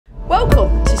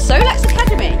Welcome to SolaX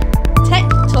Academy, Tech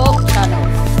Talk channel.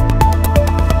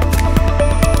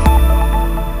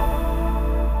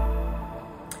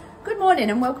 Good morning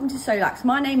and welcome to SolaX.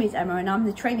 My name is Emma and I'm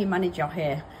the training manager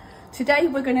here. Today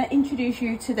we're going to introduce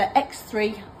you to the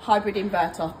X3-Hybrid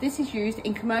Inverter. This is used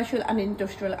in commercial and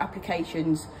industrial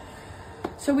applications.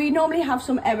 So we normally have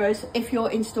some errors if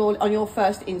you're installed on your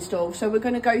first install. So we're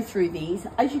going to go through these.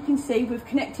 As you can see, we've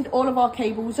connected all of our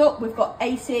cables up. We've got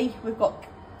AC, we've got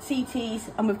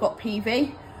CTs and we've got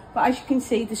PV. But as you can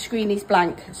see, the screen is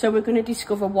blank. So we're going to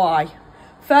discover why.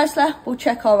 Firstly, we'll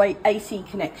check our AC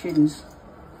connections.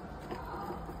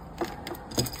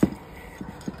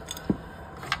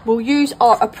 We'll use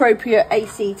our appropriate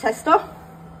AC tester.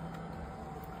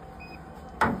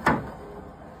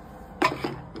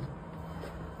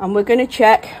 And we're going to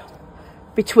check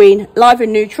between live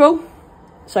and neutral.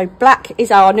 So black is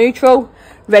our neutral,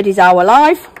 red is our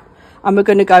live. And we're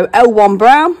going to go L1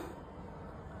 brown.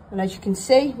 And as you can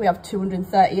see, we have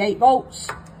 238 volts.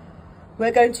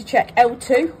 We're going to check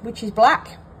L2, which is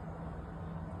black.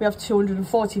 We have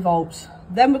 240 volts.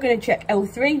 Then we're going to check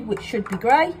L3, which should be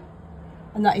grey.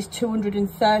 And that is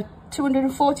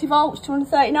 240 volts,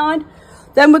 239.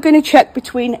 Then we're going to check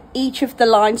between each of the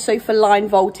lines, so for line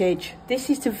voltage. This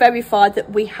is to verify that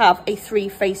we have a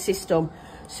three-phase system.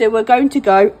 So we're going to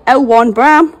go L1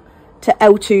 brown to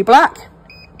L2 black.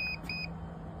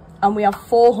 And we have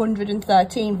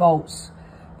 413 volts.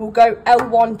 We'll go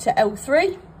L1 to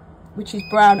L3, which is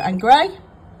brown and grey.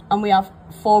 And we have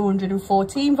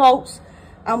 414 volts.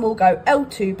 And we'll go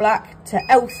L2 black to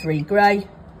L3 grey.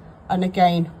 And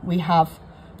again, we have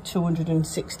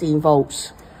 216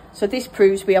 volts. So this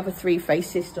proves we have a three-phase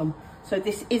system. So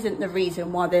this isn't the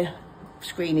reason why the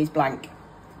screen is blank.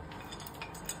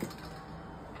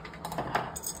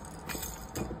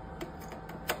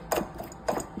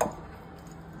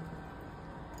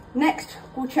 Next,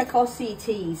 we'll check our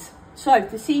CTs. So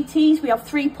the CTs, we have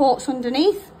 3 ports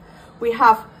underneath. We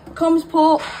have comms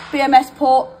port, BMS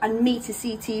port, and meter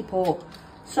CT port.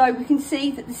 So we can see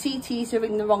that the CTs are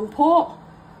in the wrong port.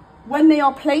 When they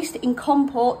are placed in COM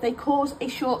port, they cause a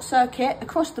short circuit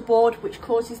across the board, which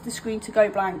causes the screen to go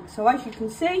blank. So as you can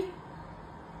see,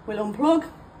 we'll unplug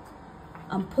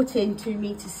and put in 2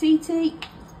 meter CT.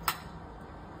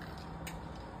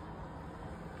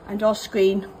 And our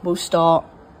screen will start.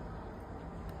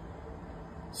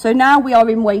 So now we are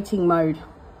in waiting mode.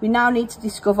 We now need to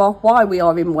discover why we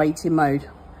are in waiting mode.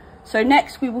 So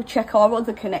next we will check our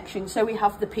other connection. So we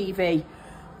have the PV.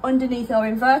 Underneath our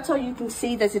inverter, you can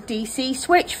see there's a DC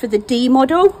switch for the D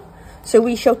model. So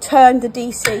we shall turn the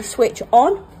DC switch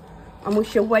on and we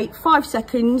shall wait 5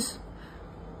 seconds.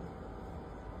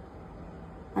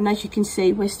 And as you can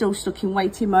see, we're still stuck in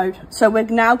waiting mode. So we're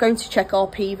now going to check our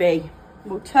PV.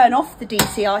 We'll turn off the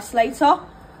DC isolator.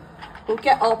 We'll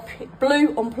get our blue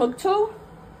unplug tool.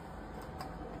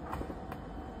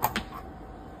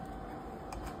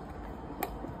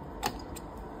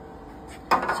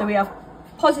 So we have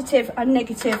positive and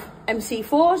negative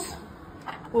MC4s.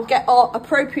 We'll get our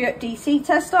appropriate DC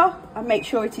tester and make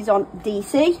sure it is on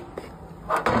DC.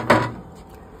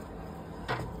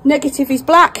 Negative is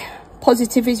black,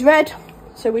 positive is red.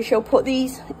 So we shall put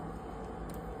these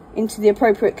into the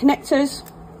appropriate connectors.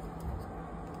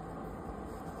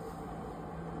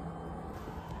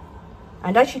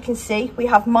 And as you can see, we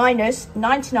have minus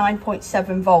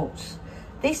 99.7 volts.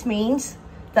 This means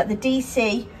that the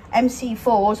DC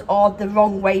MC4s are the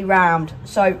wrong way round.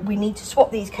 So we need to swap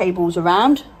these cables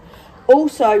around.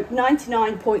 Also,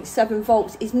 99.7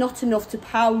 volts is not enough to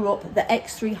power up the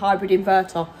X3 hybrid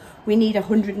inverter. We need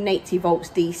 180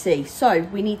 volts DC. So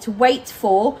we need to wait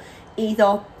for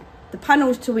either the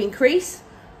panels to increase,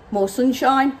 more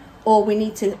sunshine, or we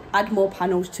need to add more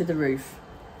panels to the roof.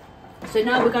 So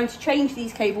now we're going to change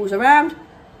these cables around.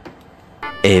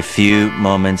 A few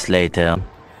moments later.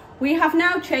 We have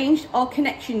now changed our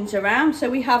connections around. So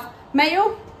we have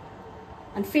male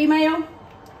and female,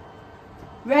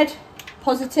 red,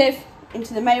 positive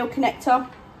into the male connector,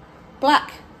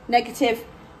 black, negative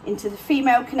into the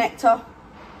female connector.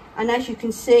 And as you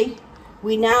can see,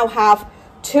 we now have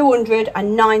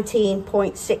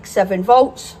 219.67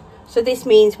 volts. So this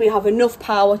means we have enough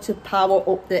power to power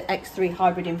up the X3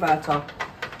 hybrid inverter.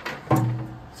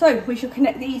 So we shall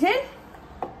connect these in.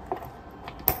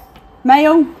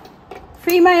 Male,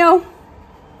 female,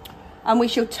 and we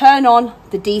shall turn on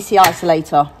the DC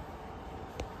isolator.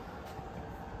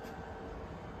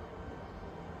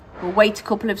 We'll wait a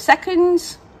couple of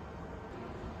seconds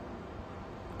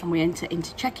and we enter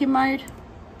into check-in mode.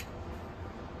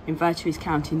 Inverter is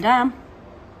counting down.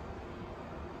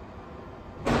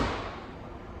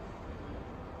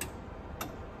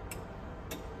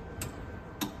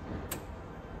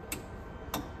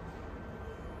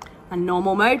 and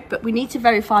normal mode, but we need to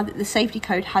verify that the safety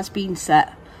code has been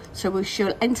set. So we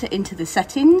shall enter into the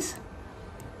settings,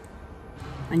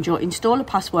 and your installer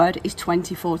password is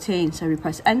 2014. So we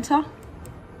press enter.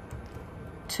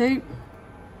 2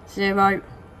 0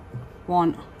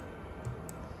 1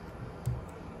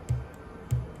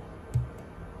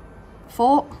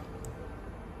 4.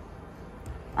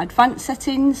 Advanced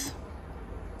settings,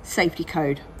 safety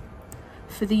code.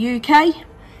 For the UK,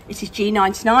 it is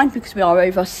G99 because we are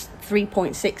over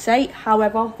 3.68.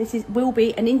 However, will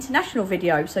be an international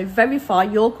video, so verify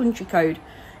your country code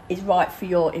is right for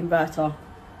your inverter.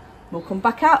 We'll come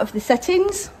back out of the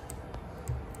settings,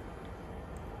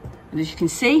 and as you can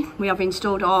see, we have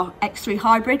installed our X3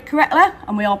 Hybrid correctly,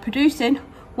 and we are producing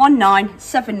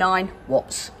 1979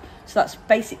 watts. So that's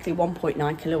basically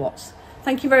 1.9 kilowatts.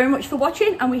 Thank you very much for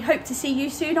watching, and we hope to see you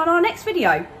soon on our next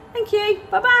video. Thank you.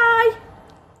 Bye bye.